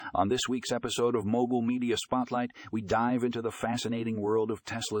On this week's episode of Mogul Media Spotlight, we dive into the fascinating world of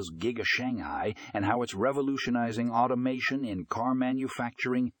Tesla's Giga Shanghai and how it's revolutionizing automation in car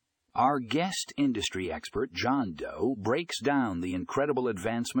manufacturing. Our guest industry expert, John Doe, breaks down the incredible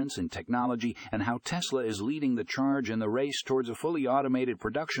advancements in technology and how Tesla is leading the charge in the race towards a fully automated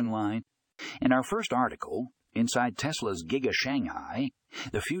production line. In our first article, Inside Tesla's Giga Shanghai,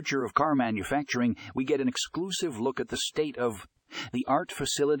 the future of car manufacturing, we get an exclusive look at the state of the art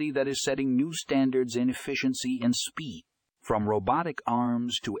facility that is setting new standards in efficiency and speed. From robotic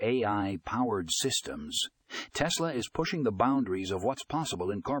arms to AI-powered systems, Tesla is pushing the boundaries of what's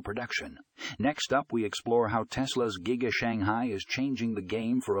possible in car production. Next up, we explore how Tesla's Giga Shanghai is changing the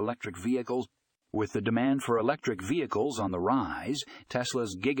game for electric vehicles. With the demand for electric vehicles on the rise,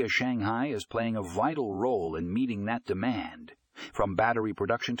 Tesla's Giga Shanghai is playing a vital role in meeting that demand. From battery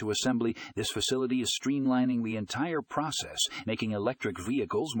production to assembly, this facility is streamlining the entire process, making electric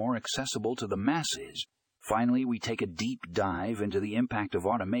vehicles more accessible to the masses. Finally, we take a deep dive into the impact of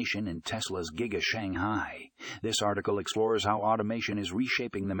automation in Tesla's Giga Shanghai. This article explores how automation is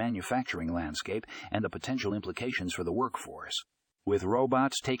reshaping the manufacturing landscape and the potential implications for the workforce. With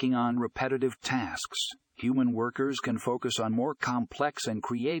robots taking on repetitive tasks, human workers can focus on more complex and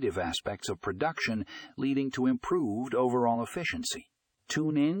creative aspects of production, leading to improved overall efficiency.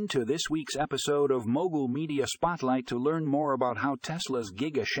 Tune in to this week's episode of Mogul Media Spotlight to learn more about how Tesla's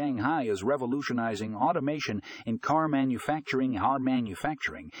Giga Shanghai is revolutionizing automation in car manufacturing.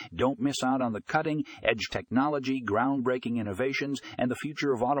 Don't miss out on the cutting-edge technology, groundbreaking innovations, and the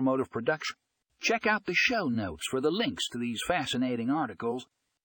future of automotive production. Check out the show notes for the links to these fascinating articles.